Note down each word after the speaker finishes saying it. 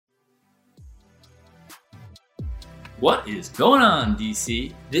What is going on,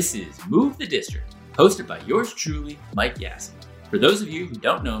 DC? This is Move the District, hosted by yours truly, Mike Yassin. For those of you who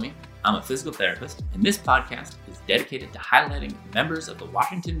don't know me, I'm a physical therapist, and this podcast is dedicated to highlighting members of the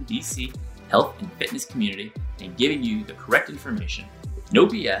Washington, D.C. health and fitness community and giving you the correct information with no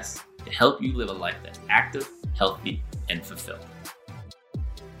BS to help you live a life that's active, healthy, and fulfilled.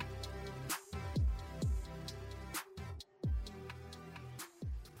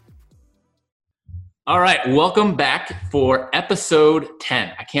 All right, welcome back for episode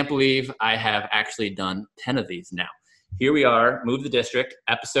 10. I can't believe I have actually done 10 of these now. Here we are, Move the District,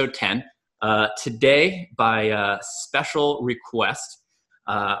 episode 10. Today, by special request,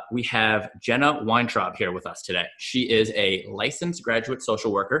 we have Jenna Weintraub here with us today. She is a licensed graduate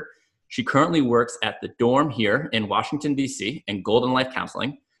social worker. She currently works at the dorm here in Washington, D.C. in Golden Life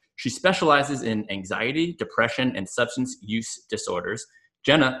Counseling. She specializes in anxiety, depression, and substance use disorders.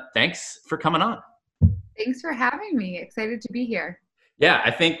 Jenna, thanks for coming on. Thanks for having me. Excited to be here. Yeah,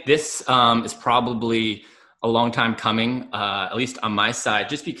 I think this is probably a long time coming, at least on my side,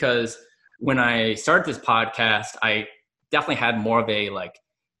 just because when I started this podcast, I definitely had more of a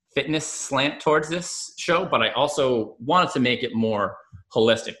fitness slant towards this show, but I also wanted to make it more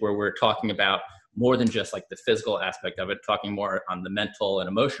holistic, where we're talking about more than just the physical aspect of it, talking more on the mental and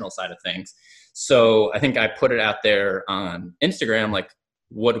emotional side of things. So I think I put it out there on Instagram,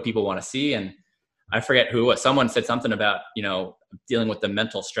 what do people want to see? And I forget who it was. Someone said something about, dealing with the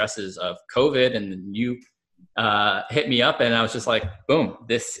mental stresses of COVID, and then you hit me up, and I was just like, boom,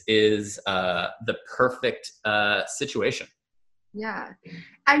 this is the perfect situation. Yeah.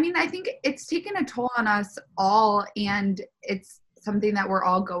 I mean, I think it's taken a toll on us all, and it's something that we're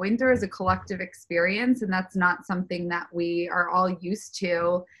all going through as a collective experience, and that's not something that we are all used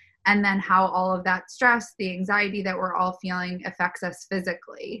to. And then how all of that stress, the anxiety that we're all feeling affects us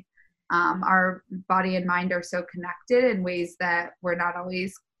physically. Our body and mind are so connected in ways that we're not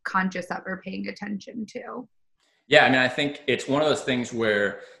always conscious of or paying attention to. Yeah, I mean, I think it's one of those things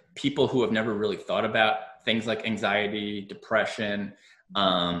where people who have never really thought about things like anxiety, depression,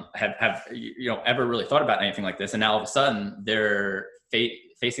 have ever really thought about anything like this, and now all of a sudden they're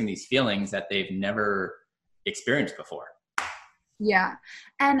facing these feelings that they've never experienced before. Yeah,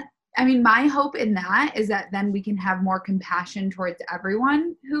 and I mean, my hope in that is that then we can have more compassion towards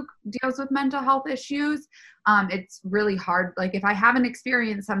everyone who deals with mental health issues. It's really hard. If I haven't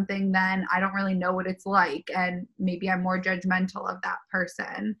experienced something, then I don't really know what it's like. And maybe I'm more judgmental of that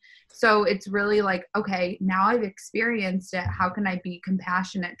person. So it's really okay, now I've experienced it. How can I be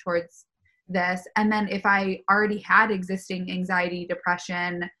compassionate towards this? And then if I already had existing anxiety,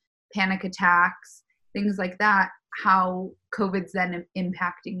 depression, panic attacks, things like that, how COVID's then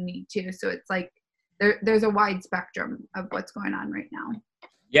impacting me too. So it's there's a wide spectrum of what's going on right now.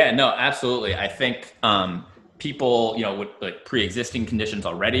 Yeah, no, absolutely. I think people, with pre-existing conditions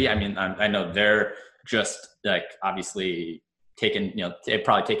already, I mean, I know they're just obviously they've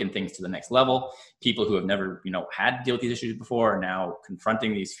probably taken things to the next level. People who have never, had to deal with these issues before are now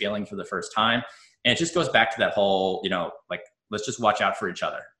confronting these feelings for the first time. And it just goes back to that whole, let's just watch out for each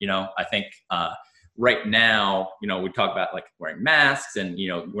other. I think, right now, we talk about wearing masks, and,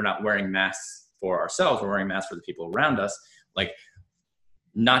 we're not wearing masks for ourselves. We're wearing masks for the people around us.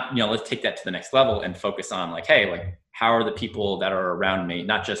 Let's take that to the next level and focus on hey, how are the people that are around me,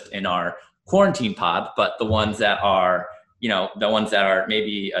 not just in our quarantine pod, but the ones that are,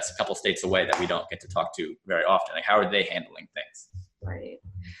 maybe a couple states away that we don't get to talk to very often. How are they handling things? Right.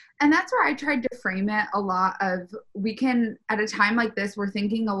 And that's where I tried to frame it a lot of, we can, at a time like this, we're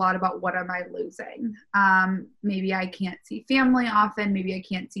thinking a lot about what am I losing? Maybe I can't see family often. Maybe I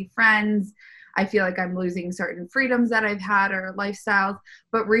can't see friends. I feel like I'm losing certain freedoms that I've had or lifestyles,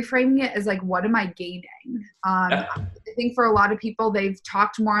 but reframing it as what am I gaining? I think for a lot of people, they've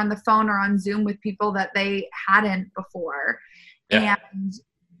talked more on the phone or on Zoom with people that they hadn't before. Yeah. And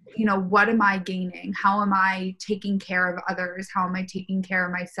what am I gaining? How am I taking care of others? How am I taking care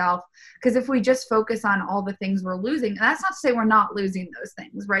of myself? Because if we just focus on all the things we're losing, and that's not to say we're not losing those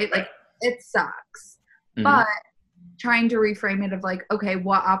things, right? It sucks. Mm-hmm. But trying to reframe it of okay,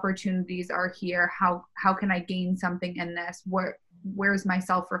 what opportunities are here? How can I gain something in this? Where's my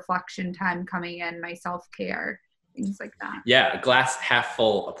self-reflection time coming in, my self-care, things like that. Yeah, a glass half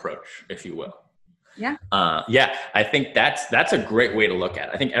full approach, if you will. Yeah. I think that's a great way to look at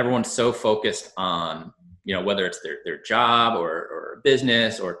it. I think everyone's so focused on, whether it's their job or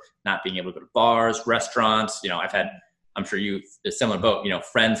business or not being able to go to bars, restaurants. I'm sure you, a similar boat,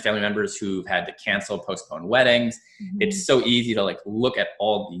 friends, family members who've had to cancel, postpone weddings. Mm-hmm. It's so easy to look at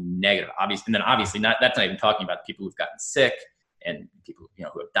all the negative, obviously. And then obviously that's not even talking about people who've gotten sick and people, who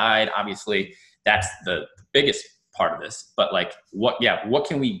have died. Obviously that's the biggest part of this, but like what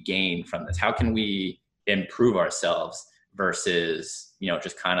can we gain from this? How can we improve ourselves versus, you know,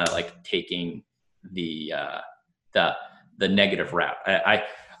 just kind of like taking the negative route. I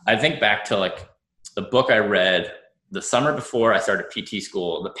think back to like the book I read the summer before I started PT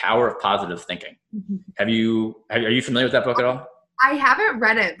school, The Power of Positive Thinking. Are you familiar with that book at all? I haven't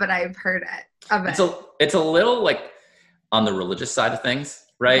read it, but I've heard of it. It's a little like on the religious side of things,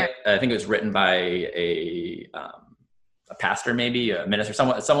 right? Okay. I think it was written by a pastor, maybe a minister,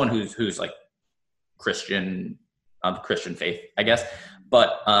 someone who's like Christian, Christian faith, I guess.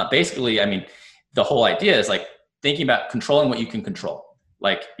 But basically, I mean, the whole idea is like thinking about controlling what you can control.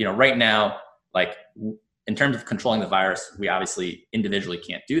 Like, you know, right now, like in terms of controlling the virus, we obviously individually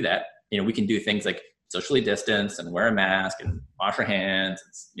can't do that. You know, we can do things like socially distance and wear a mask and wash our hands,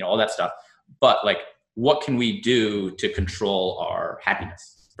 you know, all that stuff. But like, what can we do to control our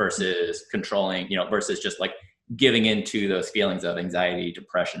happiness versus controlling, you know, versus just like giving into those feelings of anxiety,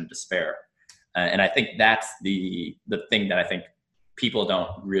 depression, despair. And I think that's the thing that I think people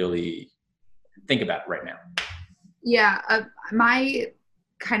don't really think about right now. Yeah. My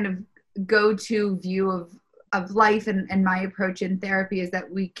kind of go-to view of life and my approach in therapy is that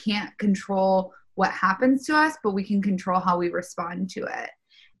we can't control what happens to us, but we can control how we respond to it.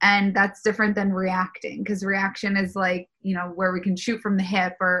 And that's different than reacting, because reaction is like, you know, where we can shoot from the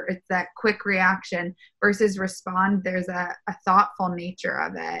hip, or it's that quick reaction, versus respond. There's a thoughtful nature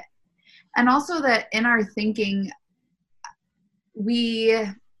of it. And also that in our thinking, if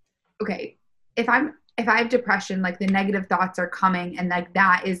I have depression, like the negative thoughts are coming, and like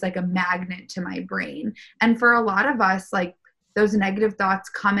that is like a magnet to my brain. And for a lot of us, like those negative thoughts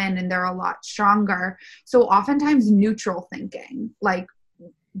come in and they're a lot stronger. So oftentimes neutral thinking, like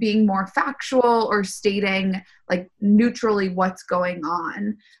being more factual or stating like neutrally what's going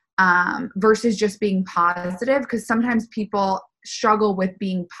on, versus just being positive. Because sometimes people struggle with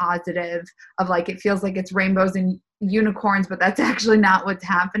being positive, of like, it feels like it's rainbows and unicorns, but that's actually not what's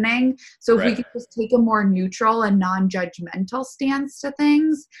happening. So if we could just take a more neutral and non-judgmental stance to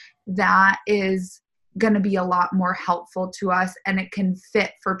things, that is going to be a lot more helpful to us, and it can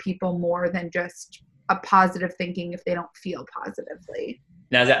fit for people more than just a positive thinking if they don't feel positively.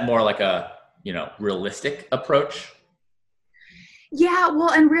 Now, is that more like a, you know, realistic approach? Yeah,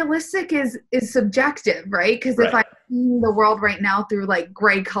 well, and realistic is subjective, right? Because if I'm seeing the world right now through like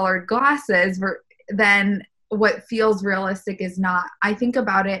gray colored glasses, then what feels realistic is not. I think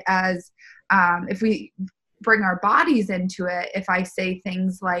about it as, if we bring our bodies into it, if I say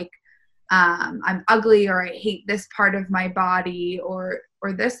things like, I'm ugly, or I hate this part of my body, or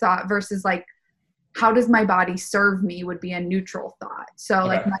this thought, versus like, how does my body serve me, would be a neutral thought. So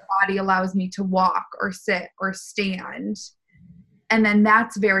like, my body allows me to walk or sit or stand. And then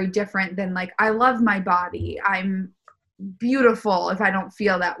that's very different than like, I love my body, I'm beautiful, if I don't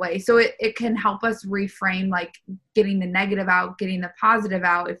feel that way. So it can help us reframe, like getting the negative out, getting the positive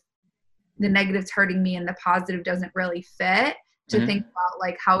out. If the negative's hurting me and the positive doesn't really fit, to think about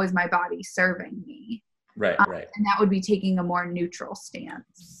like, how is my body serving me? Right. And that would be taking a more neutral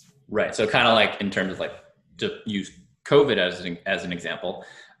stance. Right. So kind of like in terms of like, to use COVID as an example,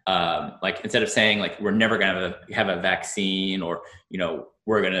 like instead of saying like, we're never going to have a vaccine, or, you know,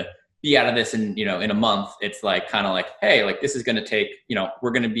 we're going to be out of this in, you know, in a month, it's like kind of like, hey, like this is going to take, you know,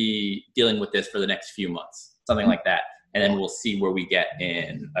 we're going to be dealing with this for the next few months, something like that. And then we'll see where we get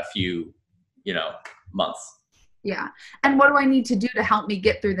in a few, you know, months. Yeah. And what do I need to do to help me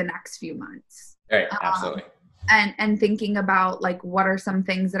get through the next few months? Right. Absolutely. And thinking about like, what are some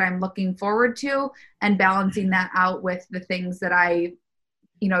things that I'm looking forward to, and balancing that out with the things that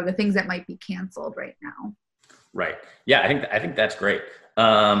the things that might be canceled right now. Right. Yeah. I think that's great.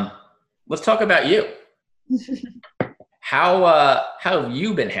 Let's talk about you. How have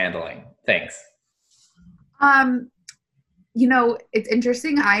you been handling things? You know, it's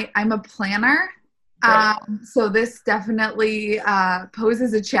interesting. I'm a planner. Right. So this definitely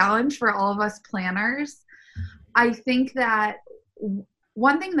poses a challenge for all of us planners. I think that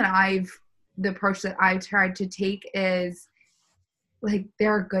one thing that the approach that I've tried to take is like,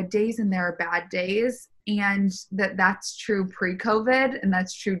 there are good days and there are bad days, and that's true pre-COVID, and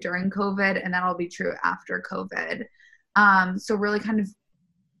that's true during COVID, and that'll be true after COVID. So really kind of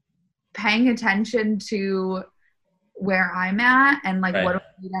paying attention to where I'm at, and like, what do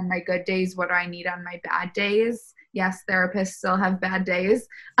I need on my good days? What do I need on my bad days? Yes, therapists still have bad days.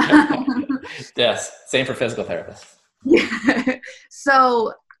 Yes, same for physical therapists. Yeah.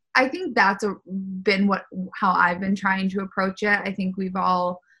 So I think that's been how I've been trying to approach it. I think we've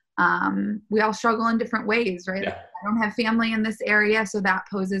all We all struggle in different ways, right? Yeah. Like, I don't have family in this area, so that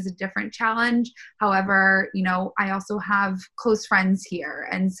poses a different challenge. However, I also have close friends here.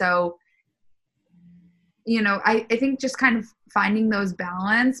 And so, I think just kind of finding those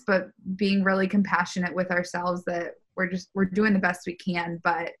balance, but being really compassionate with ourselves that we're doing the best we can,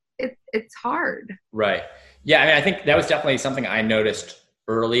 but it's hard. Right. Yeah. I mean, I think that was definitely something I noticed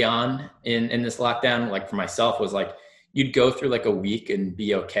early on in this lockdown. Like for myself was like, you'd go through like a week and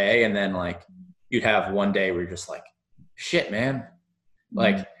be okay. And then like, you'd have one day where you're just like, shit, man,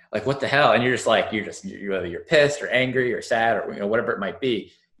 like what the hell? And you're just like, whether you're pissed or angry or sad or, whatever it might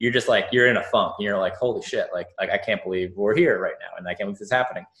be, you're just like, you're in a funk and you're like, holy shit. Like I can't believe we're here right now. And I can't believe this is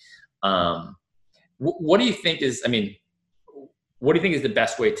happening. What do you think is the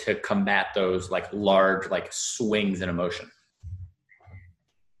best way to combat those like large, like swings in emotion?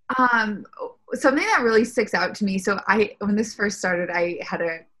 Something that really sticks out to me. So when this first started, I had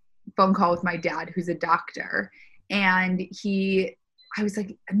a phone call with my dad, who's a doctor, and I was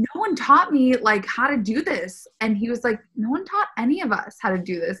like, no one taught me like how to do this. And he was like, no one taught any of us how to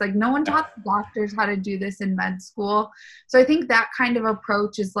do this. Like no one taught doctors how to do this in med school. So I think that kind of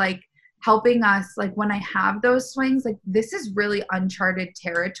approach is like helping us, like when I have those swings, like this is really uncharted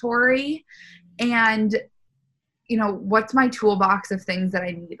territory. And what's my toolbox of things that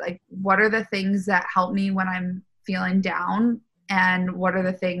I need? Like, what are the things that help me when I'm feeling down? And what are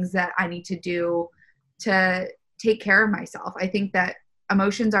the things that I need to do to take care of myself? I think that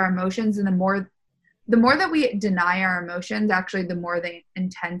emotions are emotions. And the more that we deny our emotions, actually, the more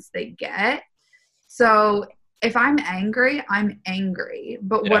intense they get. So if I'm angry, I'm angry.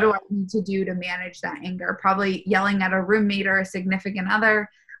 But what do I need to do to manage that anger? Probably yelling at a roommate or a significant other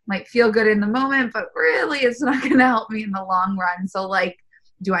might feel good in the moment, but really it's not going to help me in the long run. So like,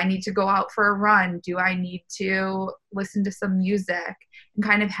 do I need to go out for a run? Do I need to listen to some music? And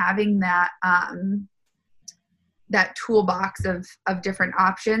kind of having that, that toolbox of different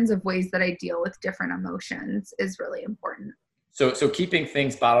options of ways that I deal with different emotions is really important. So keeping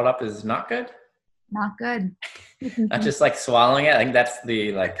things bottled up is not good? Not good. Not just like swallowing it. I think that's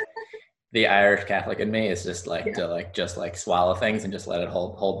the Irish Catholic in me is just like to just swallow things and just let it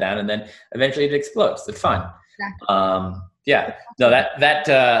hold down, and then eventually it explodes. It's fine. Exactly. Yeah. No,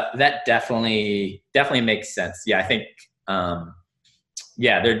 that definitely makes sense. Yeah, I think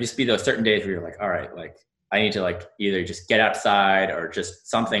there'd just be those certain days where you're like, all right, like I need to like either just get outside or just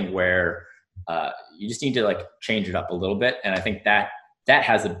something where you just need to like change it up a little bit. And I think that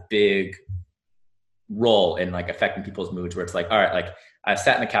has a big role in like affecting people's moods, where it's like, all right, like I've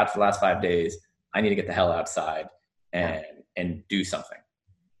sat in the couch for the last 5 days. I need to get the hell outside and do something.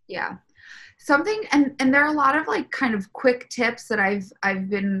 Yeah. Something, and there are a lot of like kind of quick tips that I've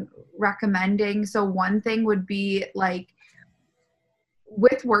been recommending. So one thing would be like,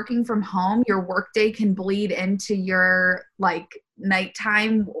 with working from home, your workday can bleed into your like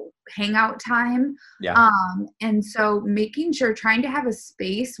nighttime hangout time. Yeah. And so making sure, trying to have a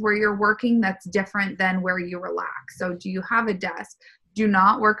space where you're working that's different than where you relax. So do you have a desk? Do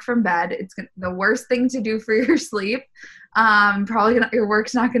not work from bed. It's the worst thing to do for your sleep. Probably not, your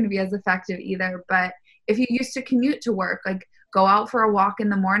work's not going to be as effective either. But if you used to commute to work, like go out for a walk in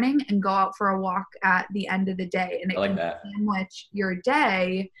the morning and go out for a walk at the end of the day. And it can sandwich your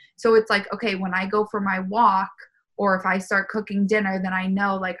day. So it's like, okay, when I go for my walk, or if I start cooking dinner, then I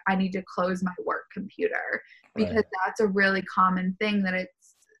know like I need to close my work computer, because that's a really common thing that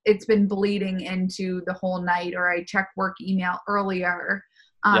it's been bleeding into the whole night, or I check work email earlier.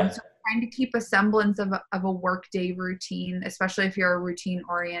 So trying to keep a semblance of a workday routine, especially if you're a routine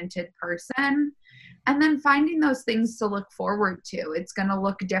oriented person, and then finding those things to look forward to. It's going to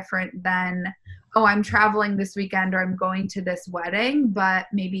look different than, oh, I'm traveling this weekend or I'm going to this wedding, but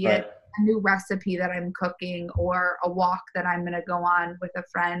maybe it's a new recipe that I'm cooking, or a walk that I'm going to go on with a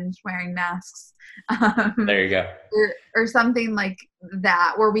friend wearing masks. There you go. Or something like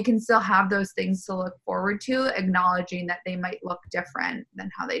that, where we can still have those things to look forward to, acknowledging that they might look different than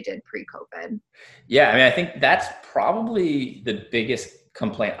how they did pre-COVID. Yeah. I mean, I think that's probably the biggest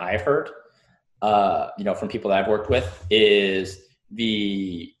complaint I've heard, from people that I've worked with, is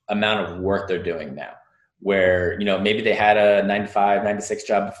the amount of work they're doing now. Where, maybe they had a 9 to 5, 9 to 6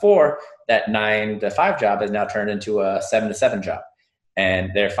 job before. That 9 to 5 job has now turned into a 7 to 7 job. And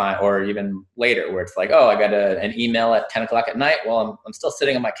they're fine, or even later, where it's like, oh, I got an email at 10 o'clock at night. Well, I'm still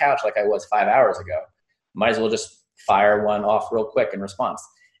sitting on my couch like I was 5 hours ago. Might as well just fire one off real quick in response.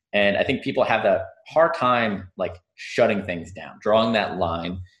 And I think people have that hard time like shutting things down, drawing that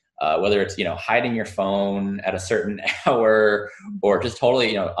line, whether it's, hiding your phone at a certain hour, or just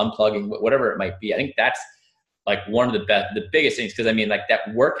totally, unplugging, whatever it might be. I think that's like one of the biggest things, because I mean, like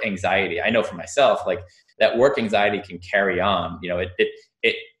that work anxiety, I know for myself, like that work anxiety can carry on, you know,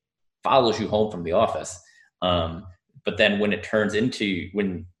 it follows you home from the office. But then when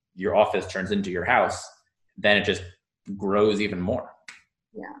when your office turns into your house, then it just grows even more.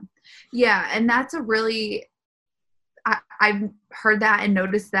 Yeah. Yeah. And that's a really, I've heard that and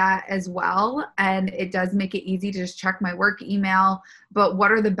noticed that as well. And it does make it easy to just check my work email, but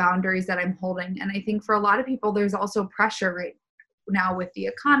what are the boundaries that I'm holding? And I think for a lot of people, there's also pressure right now with the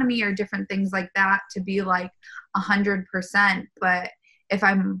economy or different things like that to be like 100%. But if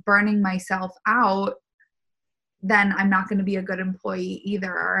I'm burning myself out, then I'm not going to be a good employee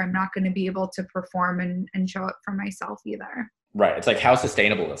either, or I'm not going to be able to perform and show up for myself either. Right. It's like, how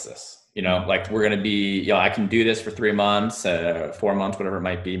sustainable is this? You know, like we're going to be, you know, I can do this for 3 months, 4 months, whatever it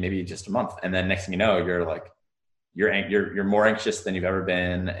might be, maybe just a month. And then next thing you know, you're like, you're more anxious than you've ever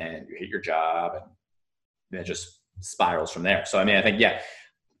been, and you hate your job, and it just spirals from there. So, I mean, I think, yeah,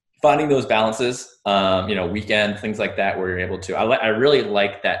 finding those balances, you know, weekend, things like that, where you're able to, I really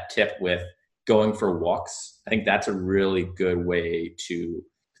like that tip with going for walks. I think that's a really good way to,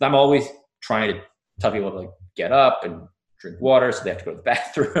 because I'm always trying to tell people to like get up and drink water, so they have to go to the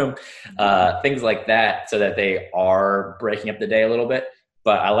bathroom, things like that, so that they are breaking up the day a little bit.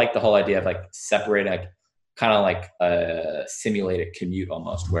 But I like the whole idea of like separating, like kind of like a simulated commute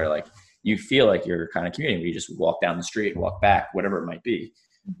almost, where like you feel like you're kind of commuting, where you just walk down the street and walk back, whatever it might be.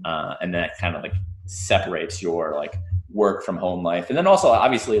 And that kind of like separates your like work from home life. And then also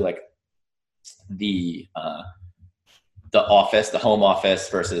obviously like the office, the home office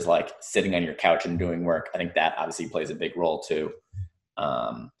versus like sitting on your couch and doing work. I think that obviously plays a big role too.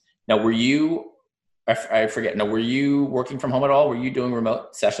 Now, were you, I forget, now, were you working from home at all? Were you doing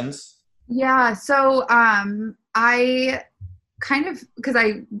remote sessions? Yeah. So I kind of, because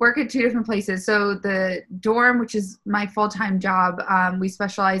I work at 2 different places. So the dorm, which is my full-time job, we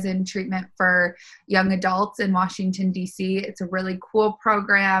specialize in treatment for young adults in Washington, D.C. It's a really cool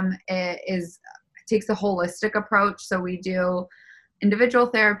program. It takes a holistic approach. So we do individual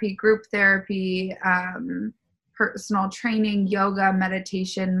therapy, group therapy, personal training, yoga,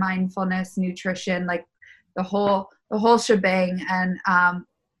 meditation, mindfulness, nutrition, like the whole shebang, and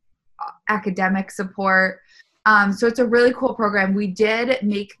academic support. So it's a really cool program. We did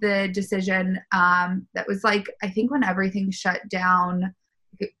make the decision that was like, I think when everything shut down,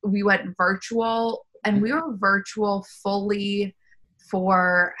 we went virtual, and we were virtual fully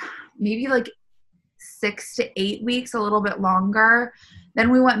for maybe like 6 to 8 weeks, a little bit longer.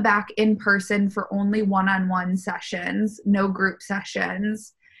 Then we went back in person for only one-on-one sessions, no group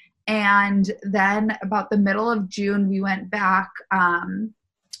sessions. And then about the middle of June, we went back.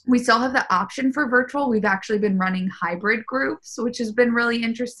 We still have the option for virtual. We've actually been running hybrid groups, which has been really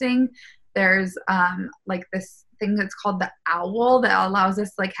interesting. There's like this thing that's called the OWL that allows us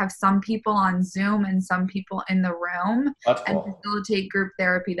to like have some people on Zoom and some people in the room. That's cool. And facilitate group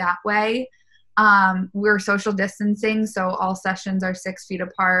therapy that way. We're social distancing, so all sessions are 6 feet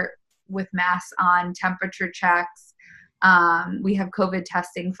apart with masks on, temperature checks. We have COVID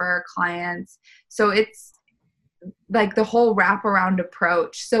testing for our clients. So it's like the whole wraparound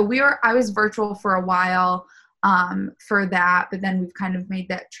approach. So I was virtual for a while for that, but then we've kind of made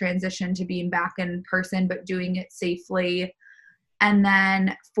that transition to being back in person, but doing it safely. And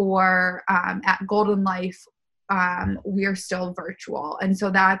then for at Golden Life, we are still virtual. And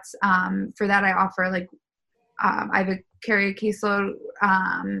so that's, for that I offer like, I carry a caseload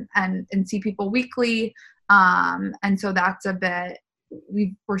and see people weekly. And so that's a bit,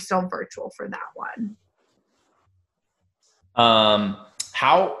 we're still virtual for that one.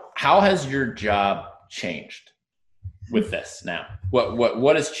 How has your job changed with this now?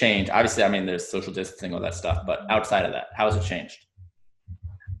 What has changed? Obviously, I mean, there's social distancing, all that stuff, but outside of that, how has it changed?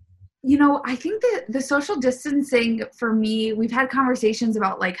 You know, I think that the social distancing for me, we've had conversations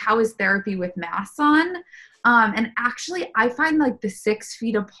about like, how is therapy with masks on? And actually I find like the 6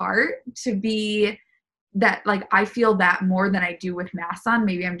 feet apart to be that, like, I feel that more than I do with masks on.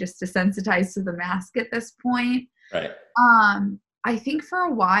 Maybe I'm just desensitized to the mask at this point. Right. I think for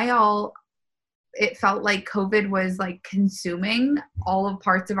a while it felt like COVID was like consuming all of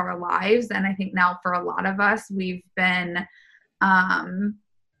parts of our lives. And I think now for a lot of us, we've been,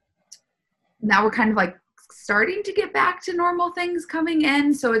 now we're kind of like starting to get back to normal things coming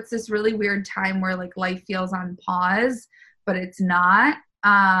in. So it's this really weird time where like life feels on pause, but it's not.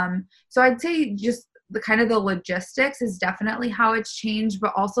 So I'd say just the kind of the logistics is definitely how it's changed,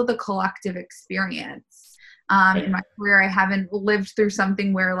 but also the collective experience. In my career, I haven't lived through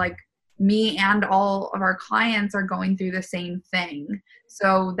something where like me and all of our clients are going through the same thing.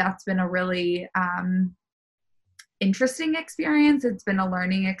 So that's been a really interesting experience. It's been a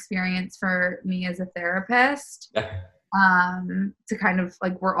learning experience for me as a therapist. Yeah. To kind of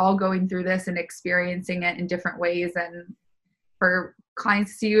like, we're all going through this and experiencing it in different ways, and for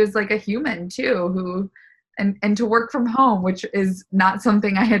clients to see you as like a human too, who and to work from home, which is not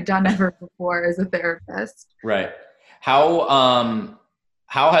something I had done ever before as a therapist. Right. How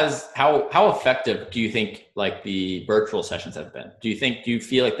effective do you think like the virtual sessions have been? Do you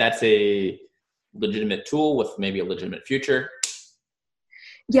feel like that's a legitimate tool with maybe a legitimate future?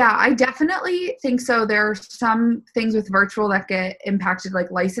 Yeah, I definitely think so. There are some things with virtual that get impacted, like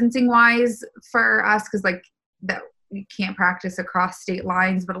licensing wise for us, because like that you can't practice across state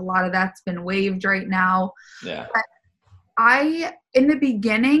lines, but a lot of that's been waived right now. Yeah. But in the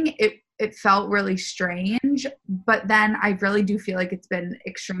beginning, it felt really strange, but then I really do feel like it's been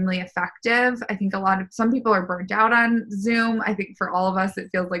extremely effective. I think some people are burnt out on Zoom. I think for all of us, it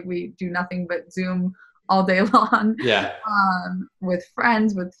feels like we do nothing but Zoom all day long. Yeah. With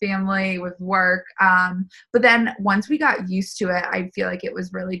friends, with family, with work. But then once we got used to it, I feel like it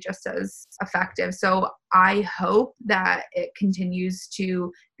was really just as effective. So I hope that it continues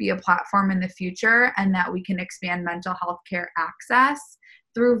to be a platform in the future, and that we can expand mental health care access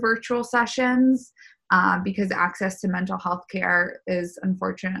through virtual sessions, because access to mental health care is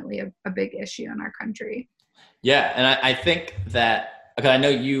unfortunately a big issue in our country. Yeah. And I think that, because I know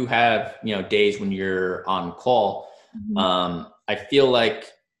you have, days when you're on call. Mm-hmm. I feel like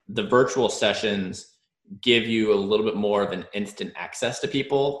the virtual sessions give you a little bit more of an instant access to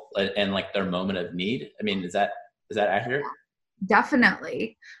people and like their moment of need. I mean, is that accurate?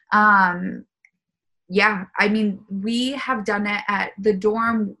 Definitely. Yeah, I mean, we have done it at the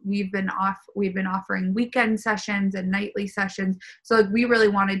dorm. We've been offering weekend sessions and nightly sessions. So like, we really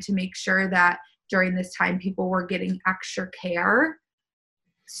wanted to make sure that during this time people were getting extra care.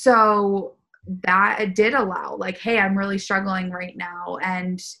 So that did allow, like, hey, I'm really struggling right now.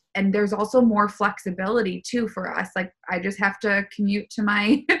 And there's also more flexibility too for us. Like, I just have to commute to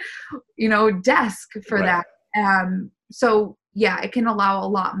my, desk for Right. that. So yeah, it can allow a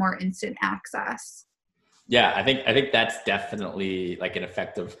lot more instant access. Yeah, I think that's definitely like an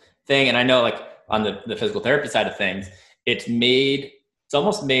effective thing. And I know like on the physical therapy side of things, it's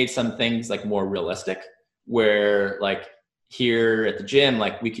almost made some things like more realistic, where like here at the gym,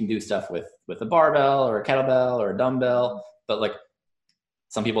 like we can do stuff with a barbell or a kettlebell or a dumbbell, but like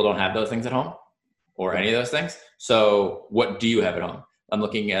some people don't have those things at home or any of those things. So what do you have at home? I'm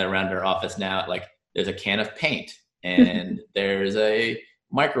looking at around our office now, like there's a can of paint and there's a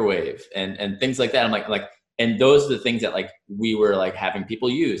microwave and things like that. I'm like, and those are the things that like we were like having people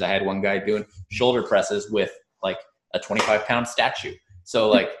use. I had one guy doing shoulder presses with like a 25-pound statue. So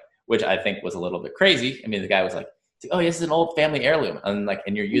like, which I think was a little bit crazy. I mean, the guy was like, oh, this is an old family heirloom. And like,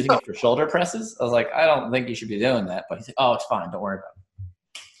 and you're using it for shoulder presses. I was like, I don't think you should be doing that. But he's like, oh, it's fine. Don't worry about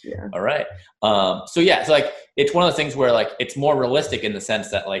it. Yeah. All right. So yeah, so like, it's one of those things where like, it's more realistic in the sense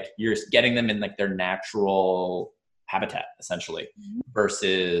that like you're getting them in like their natural habitat essentially,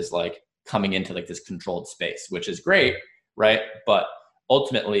 versus like coming into like this controlled space, which is great. Right. But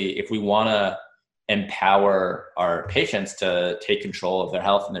ultimately, if we want to empower our patients to take control of their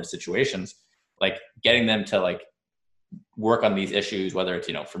health and their situations, like getting them to like work on these issues, whether it's,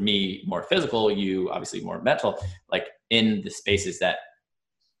 for me, more physical, you obviously more mental, like in the spaces that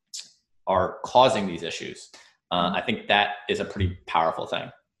are causing these issues. I think that is a pretty powerful thing.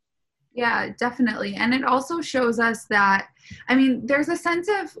 Yeah, definitely. And it also shows us that, I mean, there's a sense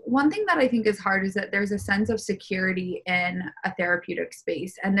of, one thing that I think is hard is that there's a sense of security in a therapeutic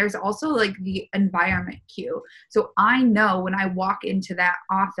space. And there's also like the environment cue. So I know when I walk into that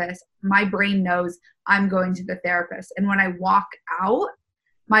office, my brain knows I'm going to the therapist. And when I walk out,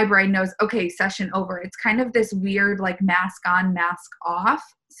 my brain knows, okay, session over. It's kind of this weird like mask on, mask off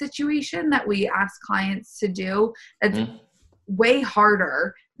situation that we ask clients to do. That's way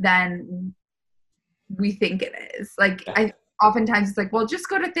harder than we think it is. Like, oftentimes it's like, well, just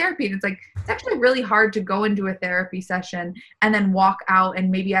go to therapy. And it's like, it's actually really hard to go into a therapy session and then walk out and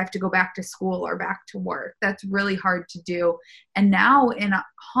maybe I have to go back to school or back to work. That's really hard to do. And now in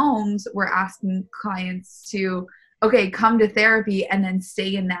homes, we're asking clients to, okay, come to therapy and then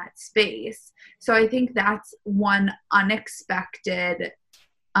stay in that space. So I think that's one unexpected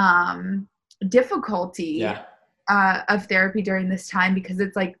difficulty of therapy during this time, because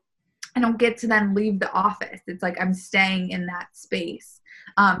it's like, I don't get to then leave the office. It's like I'm staying in that space.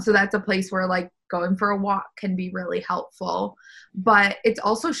 So that's a place where like going for a walk can be really helpful. But it's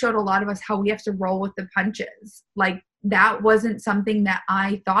also showed a lot of us how we have to roll with the punches. Like that wasn't something that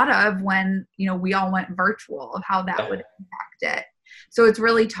I thought of when, we all went virtual, of how that would impact it. So it's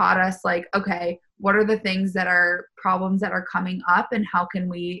really taught us like, okay, what are the things that are problems that are coming up and how can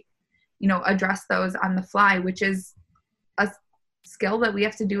we, address those on the fly, which is a skill that we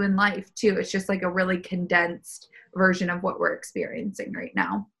have to do in life too. It's just like a really condensed version of what we're experiencing right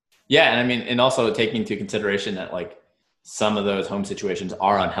now. Yeah. And I mean, and also taking into consideration that like some of those home situations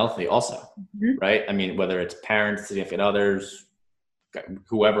are unhealthy also, right? I mean, whether it's parents, significant others,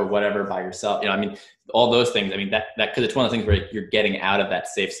 whoever, whatever, by yourself, I mean, all those things. I mean, that, cause it's one of the things where you're getting out of that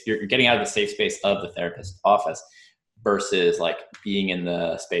you're getting out of the safe space of the therapist office versus like being in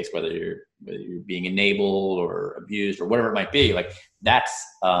the space, whether you're being enabled or abused or whatever it might be. Like that's,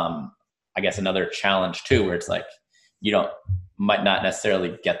 I guess another challenge too, where it's like, might not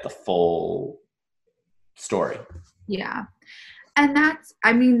necessarily get the full story. Yeah. And that's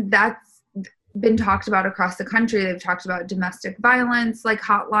been talked about across the country. They've talked about domestic violence, like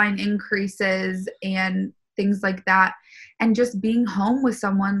hotline increases and things like that. And just being home with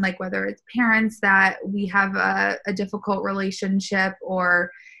someone, like whether it's parents that we have a difficult relationship,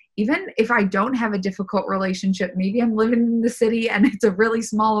 or even if I don't have a difficult relationship, maybe I'm living in the city and it's a really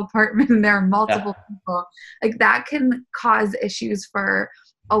small apartment and there are multiple people, like that can cause issues for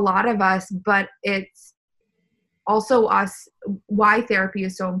a lot of us. But it's also why therapy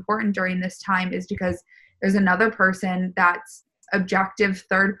is so important during this time is because there's another person that's objective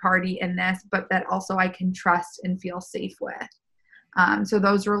third party in this, but that also I can trust and feel safe with. So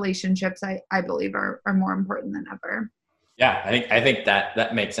those relationships I believe are more important than ever. Yeah, I think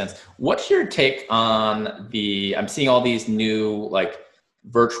that makes sense. What's your take on I'm seeing all these new like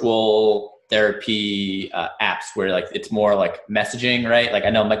virtual therapy apps where like it's more like messaging, right? Like I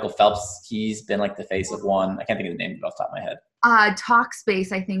know Michael Phelps, he's been like the face of one. I can't think of the name off the top of my head.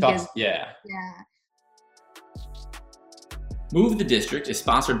 Talkspace, I think Yeah. Yeah. Move the District is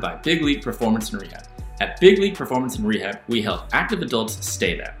sponsored by Big League Performance and Rehab. At Big League Performance and Rehab, we help active adults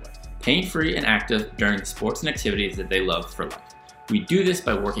stay that way, pain-free and active during the sports and activities that they love for life. We do this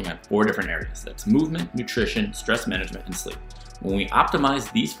by working on 4 different areas. That's movement, nutrition, stress management, and sleep. When we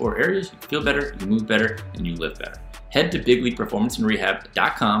optimize these 4 areas, you feel better, you move better, and you live better. Head to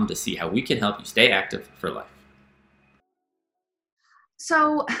bigleagueperformanceandrehab.com to see how we can help you stay active for life.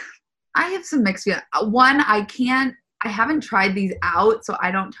 So I have some mixed feelings. One, I haven't tried these out, so I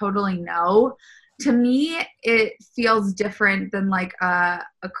don't totally know. To me, it feels different than like a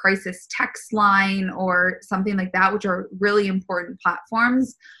crisis text line or something like that, which are really important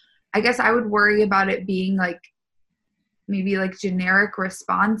platforms. I guess I would worry about it being like maybe like generic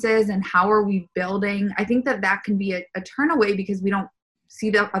responses and how are we building. I think that can be a turn away because we don't see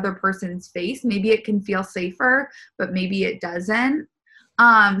the other person's face. Maybe it can feel safer, but maybe it doesn't.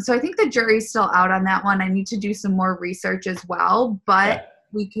 So I think the jury's still out on that one. I need to do some more research as well, but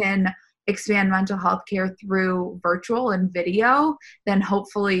we can expand mental health care through virtual and video, then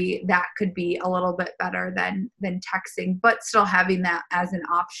hopefully that could be a little bit better than texting, but still having that as an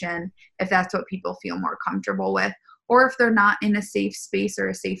option if that's what people feel more comfortable with, or if they're not in a safe space or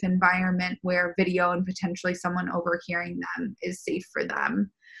a safe environment where video and potentially someone overhearing them is safe for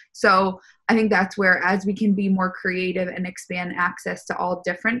them. So I think that's where, as we can be more creative and expand access to all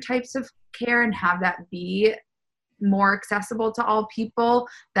different types of care and have that be more accessible to all people,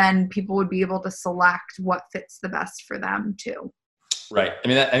 then people would be able to select what fits the best for them too. Right. I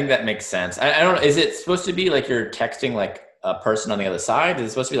mean, I think that makes sense. I don't know. Is it supposed to be like you're texting like a person on the other side? Is it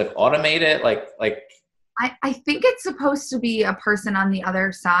supposed to be like automated? Like I think it's supposed to be a person on the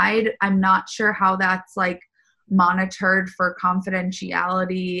other side. I'm not sure how that's like monitored for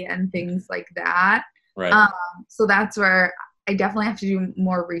confidentiality and things like that. Right. So that's where I definitely have to do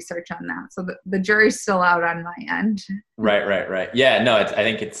more research on that. So the jury's still out on my end. Right. Yeah, no, I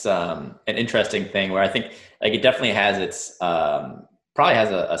think it's an interesting thing where I think like it definitely has its probably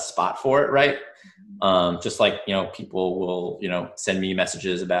has a spot for it, right? Just like, people will, send me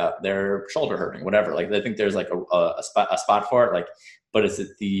messages about their shoulder hurting, whatever. Like I think there's like a spot for it. Like, but is it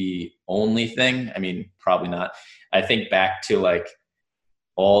the only thing? I mean, probably not. I think back to like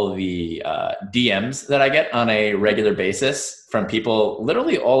all the DMs that I get on a regular basis from people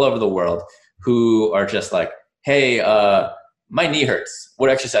literally all over the world who are just like, hey, my knee hurts. What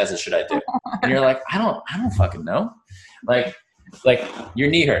exercises should I do? And you're like, I don't fucking know. Like your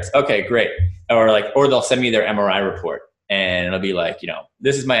knee hurts. Okay, great. Or they'll send me their MRI report and it'll be like,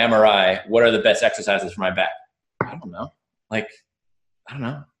 this is my MRI. What are the best exercises for my back? I don't know. I don't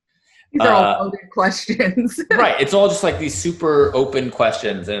know. These are all loaded questions. Right. It's all just like these super open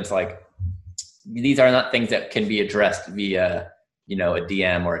questions. And it's like, these are not things that can be addressed via, a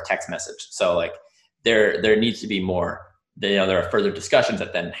DM or a text message. So like there needs to be more, there are further discussions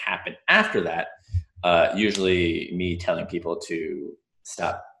that then happen after that. usually me telling people to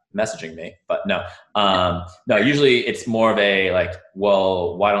stop messaging me, but no, usually it's more of a like,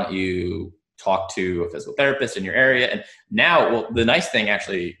 well, why don't you talk to a physical therapist in your area? And now, well, the nice thing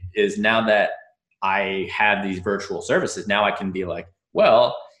actually is now that I have these virtual services, now I can be like,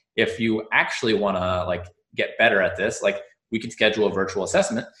 well, if you actually want to like get better at this, like we can schedule a virtual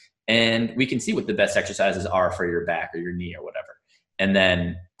assessment and we can see what the best exercises are for your back or your knee or whatever. And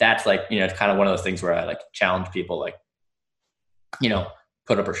then that's like, it's kind of one of those things where I like challenge people, like,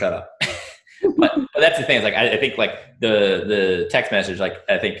 put up or shut up. but that's the thing is like, I think like the text message, like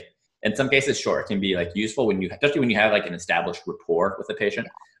I think in some cases, sure, it can be like useful especially when you have like an established rapport with the patient.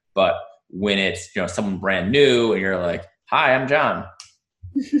 But when it's, someone brand new and you're like, hi, I'm John.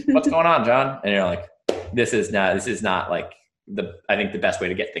 What's going on, John? And you're like, this is not like I think the best way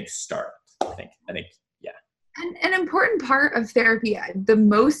to get things started. I think, yeah. And an important part of therapy, the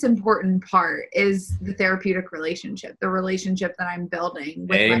most important part is the therapeutic relationship, the relationship that I'm building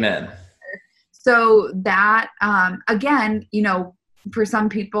with Amen. my partner. So that, again, for some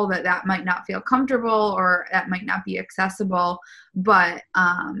people that might not feel comfortable or that might not be accessible, but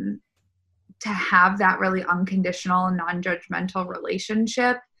to have that really unconditional and non-judgmental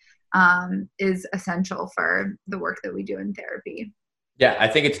relationship is essential for the work that we do in therapy. Yeah, I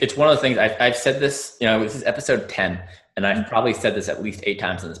think it's one of the things I've said this, this is episode 10, and I've probably said this at least 8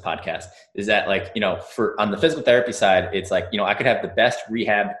 times in this podcast, is that like, on the physical therapy side, it's like, I could have the best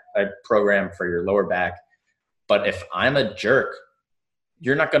rehab program for your lower back, but if I'm a jerk,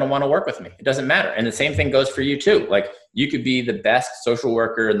 you're not going to want to work with me. It doesn't matter. And the same thing goes for you too. Like you could be the best social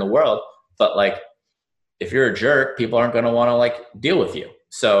worker in the world, but like, if you're a jerk, people aren't going to want to like deal with you.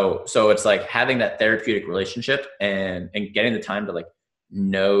 So it's like having that therapeutic relationship and getting the time to like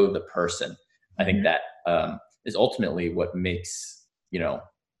know the person. I think that is ultimately what makes,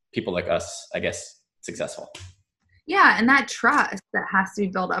 people like us, I guess, successful. Yeah. And that trust that has to be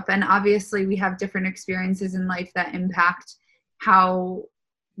built up. And obviously we have different experiences in life that impact how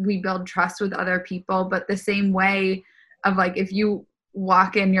we build trust with other people. But the same way of like, if you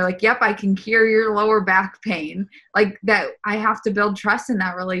walk in, you're like, yep, I can cure your lower back pain. Like that, I have to build trust in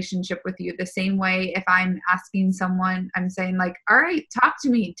that relationship with you. The same way if I'm asking someone, I'm saying like, all right, talk to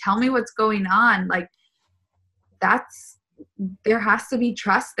me, tell me what's going on. Like there has to be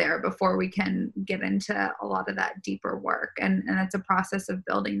trust there before we can get into a lot of that deeper work. And it's a process of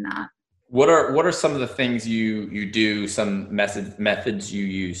building that. What are some of the things you do, some methods you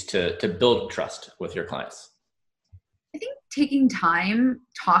use to build trust with your clients? I think taking time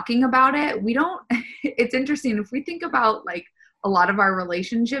talking about it. It's interesting. If we think about like a lot of our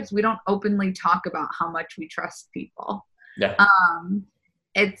relationships, we don't openly talk about how much we trust people. Yeah.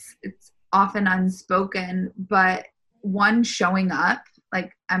 It's often unspoken, but one, showing up,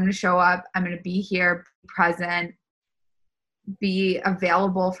 like I'm going to show up, I'm going to be here, present, be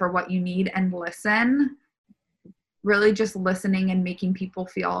available for what you need and listen. Really just listening and making people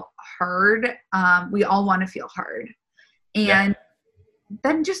feel heard. We all want to feel heard. And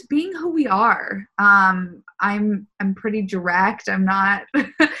then just being who we are. I'm pretty direct. I'm not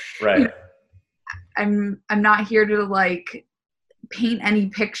right. I'm not here to like paint any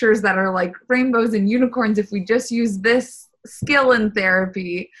pictures that are like rainbows and unicorns if we just use this skill in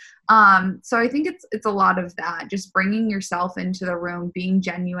therapy. So I think it's a lot of that, just bringing yourself into the room, being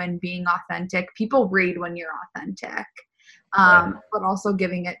genuine, being authentic. People read when you're authentic. But also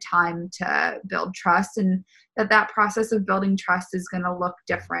giving it time to build trust, and that process of building trust is going to look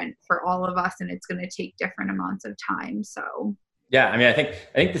different for all of us, and it's going to take different amounts of time. So yeah, I mean, I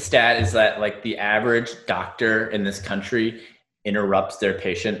think the stat is that like the average doctor in this country interrupts their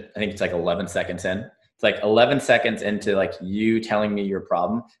patient. I think it's like 11 seconds in. It's like 11 seconds into like you telling me your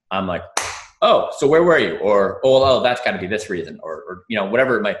problem. I'm like, oh, so where were you? Or, oh, that's got to be this reason, or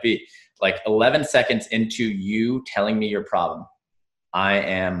whatever it might be. Like 11 seconds into you telling me your problem, I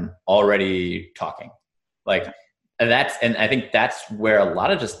am already talking. Like and I think that's where a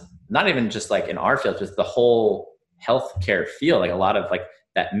lot of just, not even just like in our field, just the whole healthcare field, like a lot of like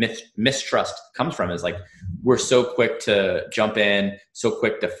that mistrust comes from, is like, we're so quick to jump in, so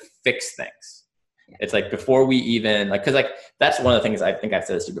quick to fix things. It's like before we even like, cause like, that's one of the things I think I've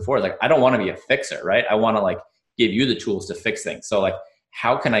said this to you before. Like, I don't want to be a fixer, right? I want to like give you the tools to fix things. So like,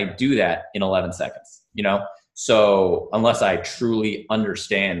 how can I do that in 11 seconds? So unless I truly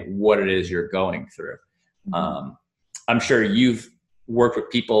understand what it is you're going through, I'm sure you've worked with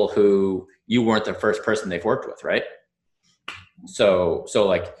people who you weren't the first person they've worked with, right? So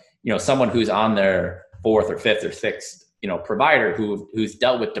like, someone who's on their 4th or 5th or 6th, provider who's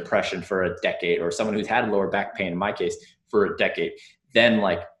dealt with depression for a decade, or someone who's had lower back pain, in my case, for a decade, then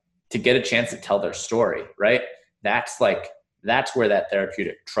like to get a chance to tell their story, right? That's where that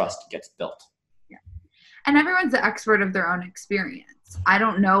therapeutic trust gets built. Yeah. And everyone's the expert of their own experience. I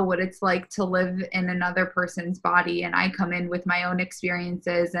don't know what it's like to live in another person's body, and I come in with my own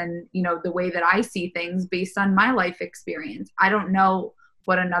experiences and, you know, the way that I see things based on my life experience. I don't know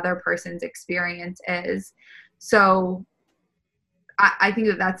what another person's experience is. So I think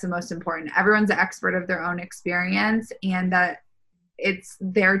that that's the most important. Everyone's the expert of their own experience, and that it's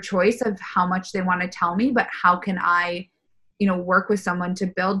their choice of how much they want to tell me, but how can I, you know, work with someone to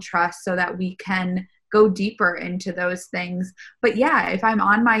build trust so that we can go deeper into those things. But yeah, if I'm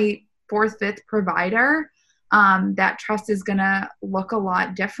on my fourth, fifth provider, that trust is going to look a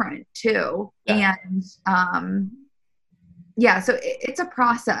lot different too. Yeah. And so it's a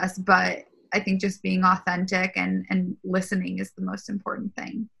process, but I think just being authentic and listening is the most important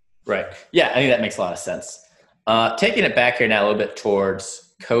thing. Right. Yeah, I think that makes a lot of sense. Taking it back here now a little bit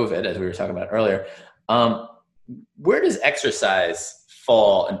towards COVID, as we were talking about earlier, where does exercise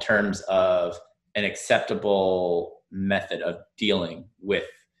fall in terms of an acceptable method of dealing with,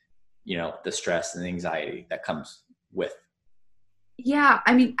 you know, the stress and the anxiety that comes with? Yeah,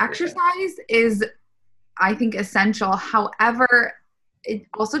 I mean, exercise is, I think, essential. However, it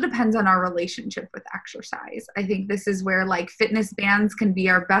also depends on our relationship with exercise. I think this is where like fitness bands can be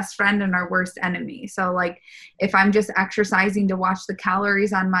our best friend and our worst enemy. So like if I'm just exercising to watch the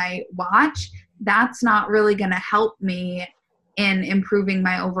calories on my watch, that's not really going to help me in improving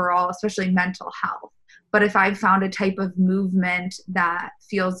my overall, especially mental health. But if I've found a type of movement that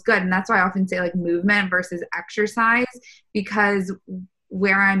feels good, and that's why I often say like movement versus exercise, because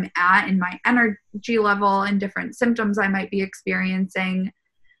where I'm at in my energy level and different symptoms I might be experiencing,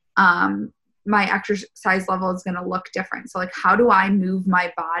 my exercise level is going to look different. So like, how do I move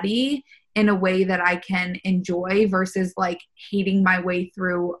my body in a way that I can enjoy versus like hating my way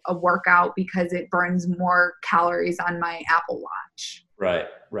through a workout because it burns more calories on my Apple Watch? Right.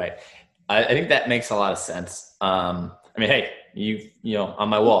 I think that makes a lot of sense. I mean, hey, you know, on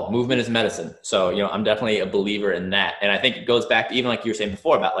my wall, movement is medicine. So, you know, I'm definitely a believer in that. And I think it goes back to even like you were saying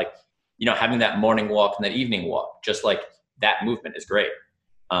before about like, you know, having that morning walk and that evening walk, just like that movement is great.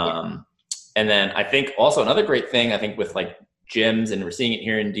 And then I think also another great thing, I think with like gyms, and we're seeing it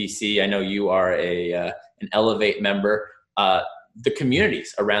here in DC, I know you are an Elevate member, the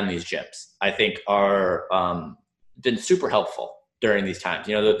communities around these gyms, I think are been super helpful during these times.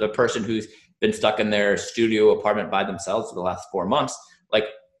 You know, the person who's been stuck in their studio apartment by themselves for the last 4 months, like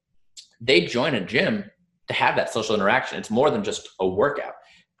they join a gym to have that social interaction. It's more than just a workout.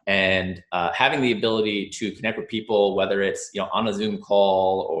 And having the ability to connect with people, whether it's, you know, on a Zoom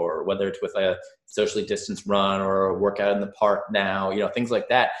call or whether it's with a socially distanced run or a workout in the park now, you know, things like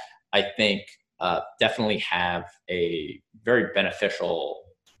that, I think definitely have a very beneficial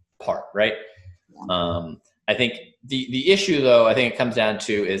part, right? I think the issue, though, I think it comes down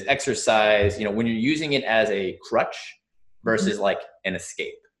to is exercise, you know, when you're using it as a crutch versus like an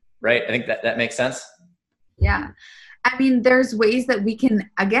escape, right? I think that makes sense. Yeah. I mean, there's ways that we can,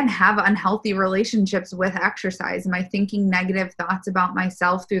 again, have unhealthy relationships with exercise. Am I thinking negative thoughts about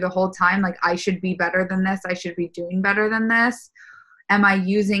myself through the whole time? Like, I should be better than this. I should be doing better than this. Am I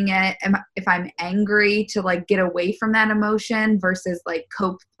using it if I'm angry to like get away from that emotion versus like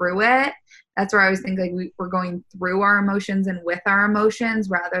cope through it? That's where I always think like we're going through our emotions and with our emotions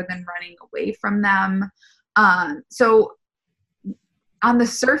rather than running away from them. So on the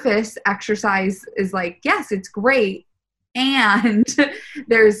surface, exercise is like, yes, it's great. And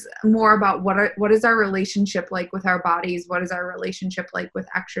there's more about what is our relationship like with our bodies? What is our relationship like with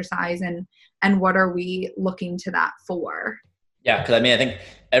exercise, and what are we looking to that for? Yeah, because I mean, I think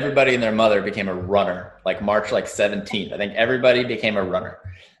everybody and their mother became a runner, like March 17th. I think everybody became a runner.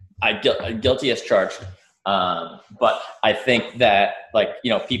 Guilty as charged. But I think that, like,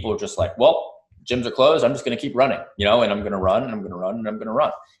 you know, people are just like, well, gyms are closed. I'm just going to keep running, you know, and I'm going to run and I'm going to run and I'm going to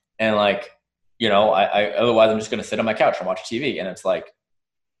run. And like, you know, I otherwise I'm just going to sit on my couch and watch TV. And it's like,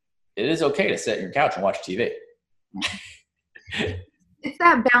 it is okay to sit on your couch and watch TV. It's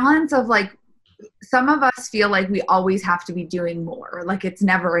that balance of like, some of us feel like we always have to be doing more, like it's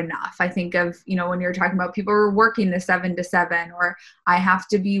never enough. I think of, you know, when you're talking about people who are working the 7 to 7, or I have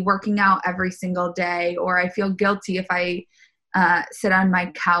to be working out every single day, or I feel guilty if I sit on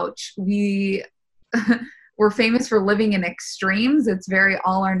my couch. We're famous for living in extremes. It's very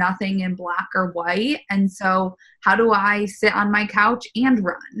all or nothing in black or white. And so how do I sit on my couch and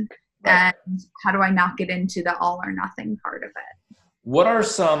run? Right. And how do I not get into the all or nothing part of it? What are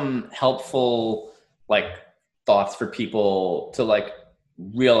some helpful like thoughts for people to like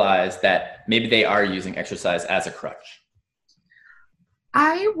realize that maybe they are using exercise as a crutch?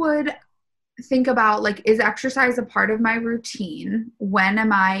 I would think about, like, is exercise a part of my routine? When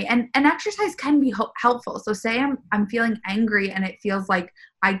am I, and exercise can be helpful. So say I'm feeling angry and it feels like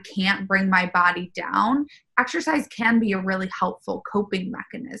I can't bring my body down. Exercise can be a really helpful coping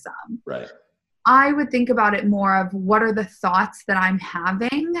mechanism. Right. I would think about it more of, what are the thoughts that I'm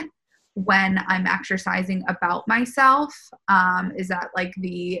having when I'm exercising about myself? Is that like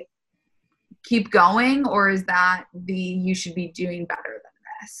the keep going, or is that the you should be doing better than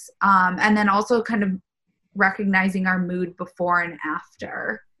this? And then also kind of recognizing our mood before and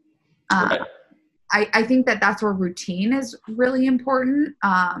after. Right. I think that that's where routine is really important.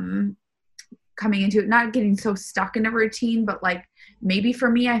 Coming into it, not getting so stuck in a routine, but like maybe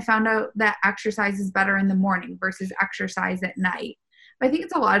for me, I found out that exercise is better in the morning versus exercise at night. But I think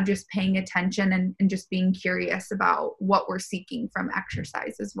it's a lot of just paying attention and just being curious about what we're seeking from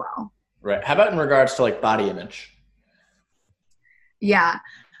exercise as well. Right. How about in regards to like body image? Yeah.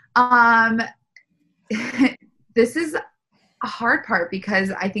 This is a hard part,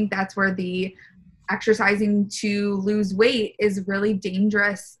 because I think that's where the exercising to lose weight is really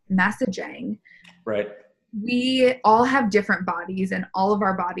dangerous messaging. Right. We all have different bodies and all of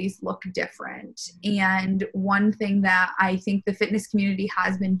our bodies look different. And one thing that I think the fitness community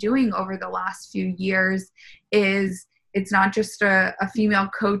has been doing over the last few years is it's not just a female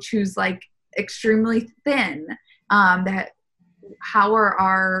coach who's like extremely thin, that how are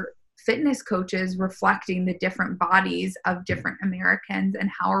our fitness coaches reflecting the different bodies of different Americans, and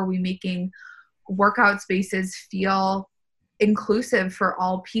how are we making workout spaces feel inclusive for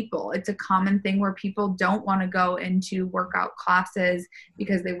all people? It's a common thing where people don't want to go into workout classes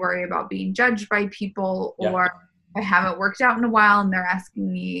because they worry about being judged by people, or I haven't worked out in a while and they're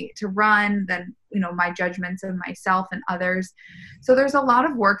asking me to run, then, my judgments of myself and others. So there's a lot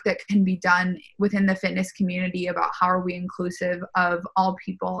of work that can be done within the fitness community about how are we inclusive of all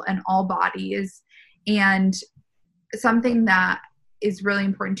people and all bodies. And something that is really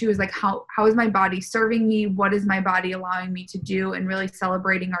important too is like, how is my body serving me? What is my body allowing me to do? And really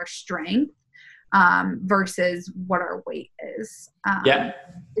celebrating our strength versus what our weight is.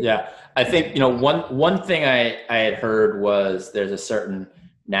 Yeah. I think, one thing I had heard was there's a certain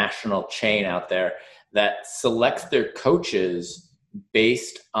national chain out there that selects their coaches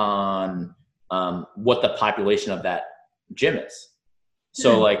based on what the population of that gym is.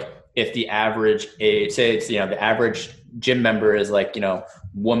 So like if the average age, say it's, the average gym member is like,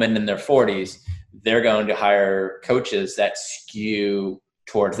 woman in their 40s, they're going to hire coaches that skew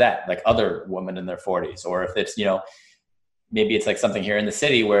towards that, like other women in their 40s. Or if it's, maybe it's like something here in the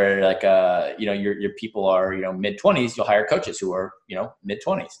city where like, your people are, mid-20s, you'll hire coaches who are,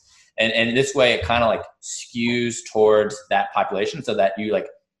 mid-20s. And this way it kind of like skews towards that population, so that you like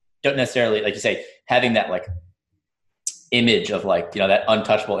don't necessarily, like you say, having that like image of like, that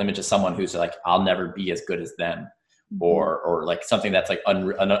untouchable image of someone who's like, I'll never be as good as them, or like something that's like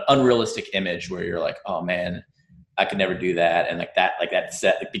an unrealistic image where you're like, oh man, I could never do that. And like that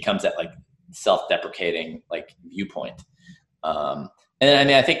it becomes that like self-deprecating like viewpoint. And I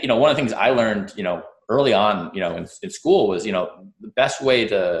mean, I think, one of the things I learned, early on, in school was, the best way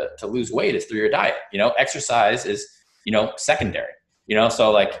to lose weight is through your diet. Exercise is, secondary,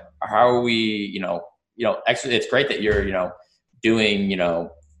 so like, how are we, it's great that you're, doing,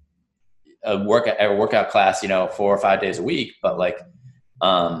 a workout class, 4 or 5 days a week, but like,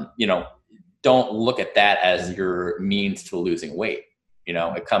 don't look at that as your means to losing weight.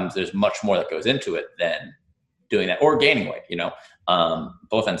 There's much more that goes into it than doing that or gaining weight,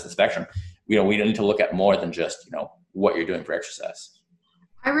 both ends of the spectrum. We need to look at more than just, what you're doing for exercise.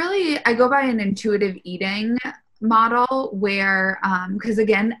 I go by an intuitive eating model where, because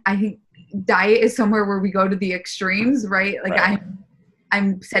again, I think diet is somewhere where we go to the extremes, right? Like right.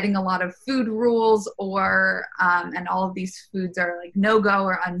 I'm setting a lot of food rules, or, and all of these foods are like no-go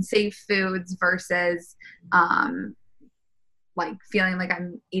or unsafe foods versus, like feeling like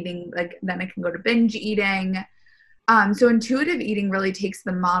I'm eating, like then I can go to binge eating. So intuitive eating really takes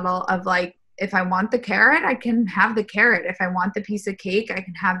the model of like, if I want the carrot, I can have the carrot. If I want the piece of cake, I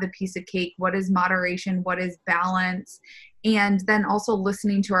can have the piece of cake. What is moderation? What is balance? And then also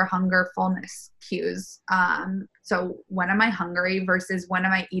listening to our hunger fullness cues. So when am I hungry versus when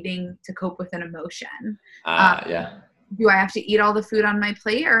am I eating to cope with an emotion? Do I have to eat all the food on my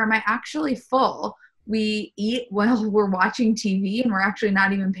plate, or am I actually full? We eat while we're watching TV and we're actually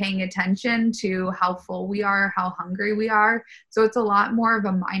not even paying attention to how full we are, how hungry we are. So it's a lot more of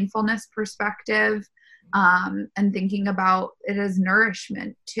a mindfulness perspective, and thinking about it as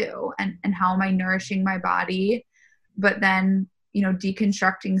nourishment too. And how am I nourishing my body? But then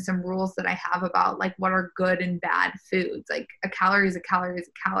deconstructing some rules that I have about like what are good and bad foods. Like a calorie is a calorie is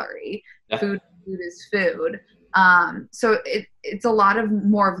a calorie. Yeah. Food is food. So it's a lot of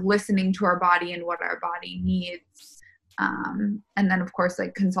more of listening to our body and what our body needs. And then of course,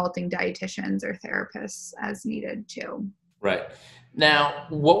 like consulting dietitians or therapists as needed too. Right. Now,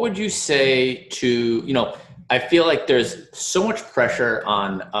 what would you say to, I feel like there's so much pressure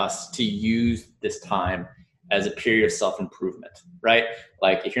on us to use this time as a period of self-improvement, right?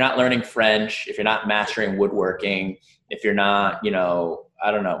 Like if you're not learning French, if you're not mastering woodworking, if you're not,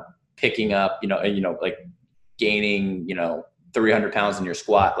 picking up, like gaining, 300 pounds in your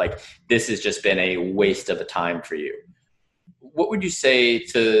squat, like this has just been a waste of a time for you. What would you say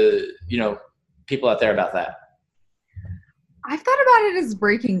to, people out there about that? I've thought about it as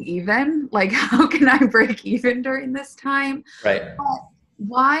breaking even. Like, how can I break even during this time? Right. But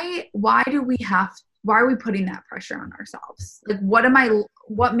why are we putting that pressure on ourselves? Like,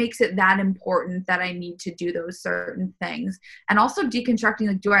 what makes it that important that I need to do those certain things? And also deconstructing,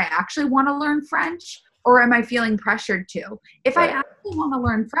 like, do I actually want to learn French or am I feeling pressured to? If I actually want to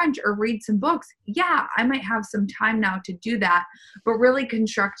learn French or read some books, yeah, I might have some time now to do that. But really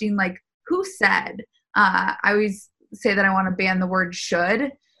constructing, like, who said? I always say that I want to ban the word should,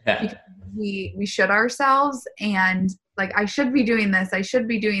 because we should ourselves, and like I should be doing this,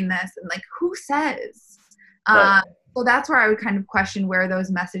 and like who says? So that's where I would kind of question where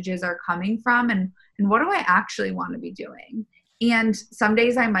those messages are coming from, and what do I actually want to be doing? And some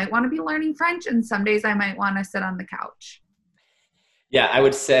days I might want to be learning French, and some days I might want to sit on the couch. Yeah, I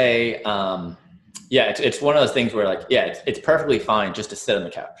would say, it's one of those things where like, it's perfectly fine just to sit on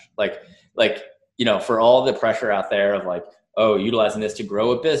the couch. Like, for all the pressure out there of like, oh, utilizing this to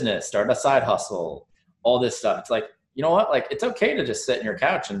grow a business, start a side hustle, all this stuff. It's like, you know what? Like, it's okay to just sit in your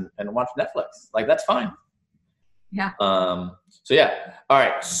couch and watch Netflix. Like, that's fine. Yeah. All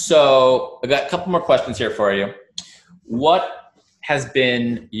right. So I got a couple more questions here for you. What has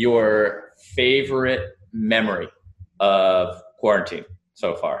been your favorite memory of quarantine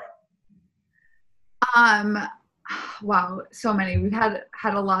so far? Wow, so many. We've had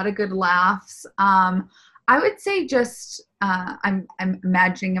a lot of good laughs. I would say just I'm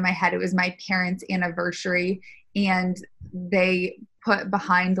imagining in my head it was my parents' anniversary, and they put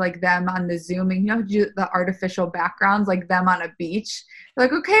behind like them on the Zoom, and the artificial backgrounds, like them on a beach. They're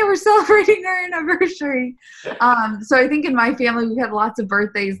like, okay, we're celebrating our anniversary. So I think in my family we've had lots of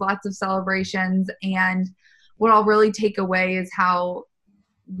birthdays, lots of celebrations, and what I'll really take away is how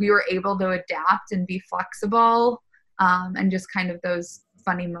we were able to adapt and be flexible, and just kind of those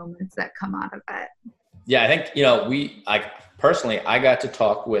funny moments that come out of it. Yeah, I think, I got to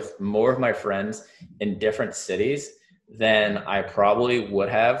talk with more of my friends in different cities than I probably would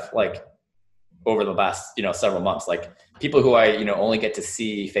have like over the last, several months. Like people who I, only get to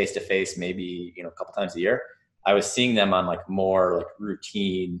see face to face, maybe, a couple times a year. I was seeing them on like more like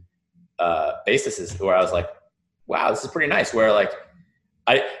routine basis where I was like, wow, this is pretty nice. Where like,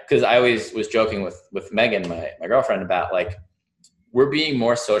 because I always was joking with Megan, my girlfriend, about like, we're being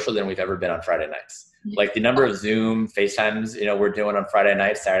more social than we've ever been on Friday nights. Like the number of Zoom FaceTimes, we're doing on Friday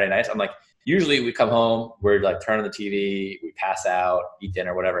nights, Saturday nights. I'm like, usually we come home, we're like turn on the TV, we pass out, eat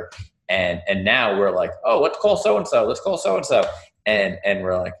dinner, whatever. And now we're like, oh, let's call so-and-so. Let's call so-and-so. And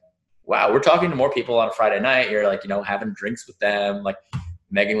we're like, wow, we're talking to more people on a Friday night. You're like, having drinks with them. Like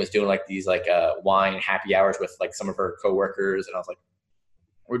Megan was doing like these like wine happy hours with like some of her coworkers. And I was like,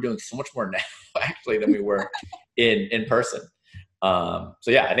 we're doing so much more now actually than we were in person. I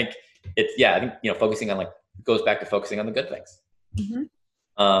think focusing on like goes back to focusing on the good things.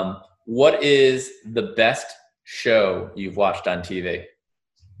 Mm-hmm. What is the best show you've watched on TV?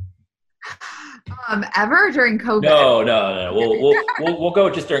 Ever during COVID? No. We'll go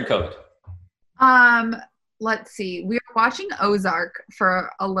just during COVID. Let's see. We were watching Ozark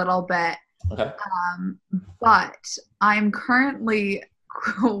for a little bit. Okay. But I'm currently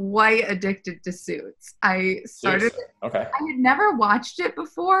quite addicted to Suits. I started it. Okay. I had never watched it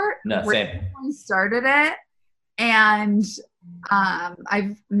before. No, same. I started it, and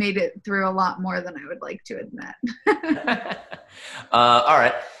I've made it through a lot more than I would like to admit. All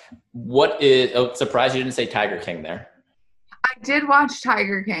right. Surprised you didn't say Tiger King there. I did watch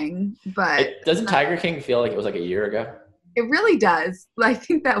Tiger King, but doesn't Tiger King feel like it was like a year ago? It really does. I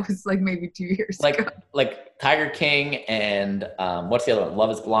think that was like maybe 2 years ago. Like Tiger King and what's the other one?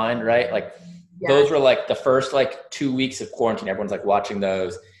 Love is Blind, right? Like those were like the first like 2 weeks of quarantine. Everyone's like watching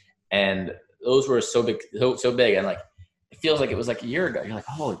those, and those were so big, so big, and like it feels like it was like a year ago. You're like,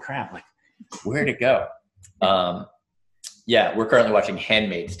 holy crap! Like where'd it go? We're currently watching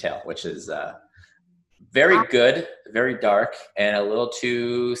Handmaid's Tale, which is Very good, very dark, and a little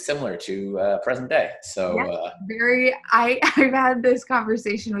too similar to present day. So I've had this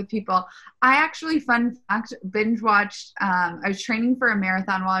conversation with people. I actually, fun fact, binge watched, I was training for a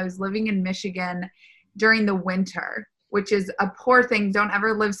marathon while I was living in Michigan during the winter, which is a poor thing. Don't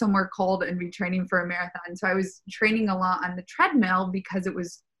ever live somewhere cold and be training for a marathon. So I was training a lot on the treadmill because it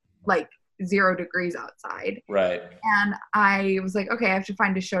was like 0 degrees outside. Right. And I was like, okay, I have to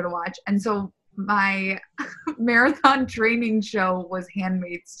find a show to watch. And so my marathon training show was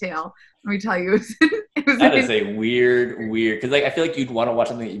Handmaid's Tale. Let me tell you, that is a weird, because like I feel like you'd want to watch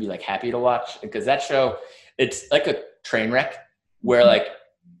something that you'd be like happy to watch, because that show, it's like a train wreck where like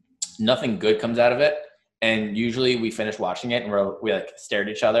nothing good comes out of it, and usually we finish watching it and we like stare at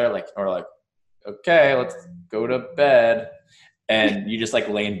each other like, or like, okay, let's go to bed, and you just like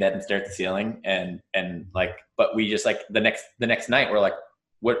lay in bed and stare at the ceiling, and like, but we just like the next night we're like,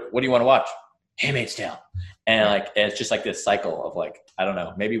 what do you want to watch? Handmaid's Tale. And like, it's just like this cycle of like, I don't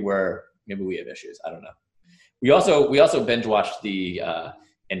know, maybe we have issues. I don't know. We also binge watched the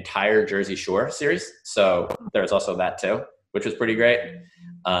entire Jersey Shore series. So there's also that too, which was pretty great.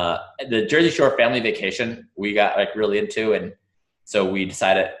 The Jersey Shore Family Vacation, we got like really into, and so we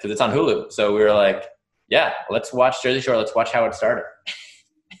decided, cause it's on Hulu. So we were like, yeah, let's watch Jersey Shore. Let's watch how it started.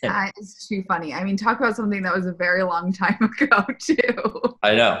 That is too funny. I mean, talk about something that was a very long time ago too.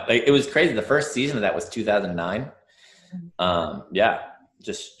 I know. Like, it was crazy. The first season of that was 2009. Yeah,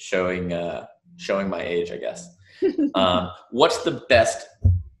 just showing my age, I guess. What's the best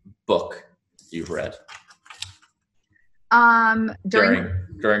book you've read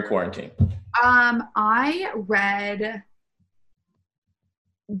during quarantine? I read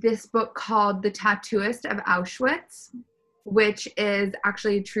this book called The Tattooist of Auschwitz, which is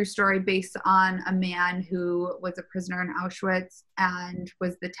actually a true story based on a man who was a prisoner in Auschwitz and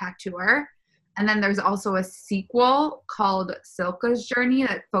was the tattooer. And then there's also a sequel called Silke's Journey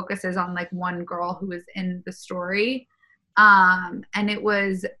that focuses on like one girl who was in the story. And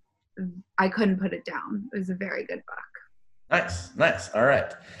I couldn't put it down. It was a very good book. Nice. All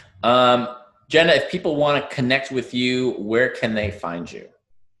right. Jenna, if people want to connect with you, where can they find you?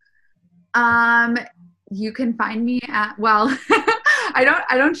 You can find me at, well,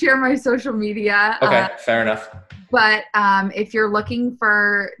 I don't share my social media. Okay, fair enough. But if you're looking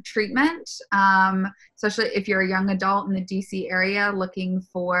for treatment, especially if you're a young adult in the DC area looking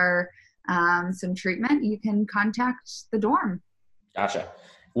for some treatment, you can contact the dorm. Gotcha.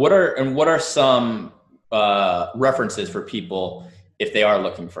 What are some references for people if they are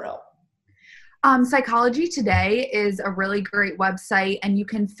looking for help? Psychology Today is a really great website, and you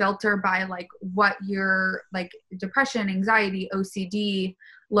can filter by like what your like depression, anxiety, OCD,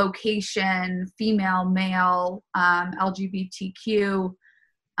 location, female, male, LGBTQ.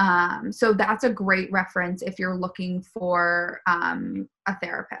 So that's a great reference if you're looking for a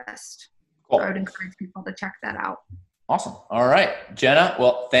therapist. Cool. So I would encourage people to check that out. Awesome. All right, Jenna.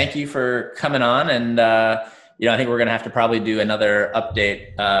 Well, thank you for coming on, and I think we're going to have to probably do another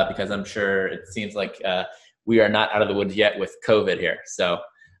update because I'm sure it seems like we are not out of the woods yet with COVID here. So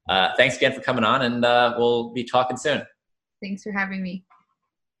thanks again for coming on, and we'll be talking soon. Thanks for having me.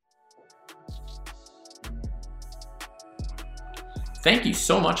 Thank you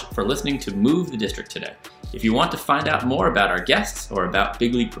so much for listening to Move the District today. If you want to find out more about our guests or about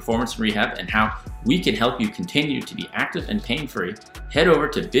Big League Performance and Rehab and how we can help you continue to be active and pain-free, head over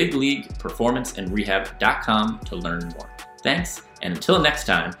to bigleagueperformanceandrehab.com to learn more. Thanks, and until next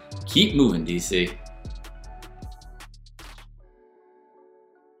time, keep moving, DC.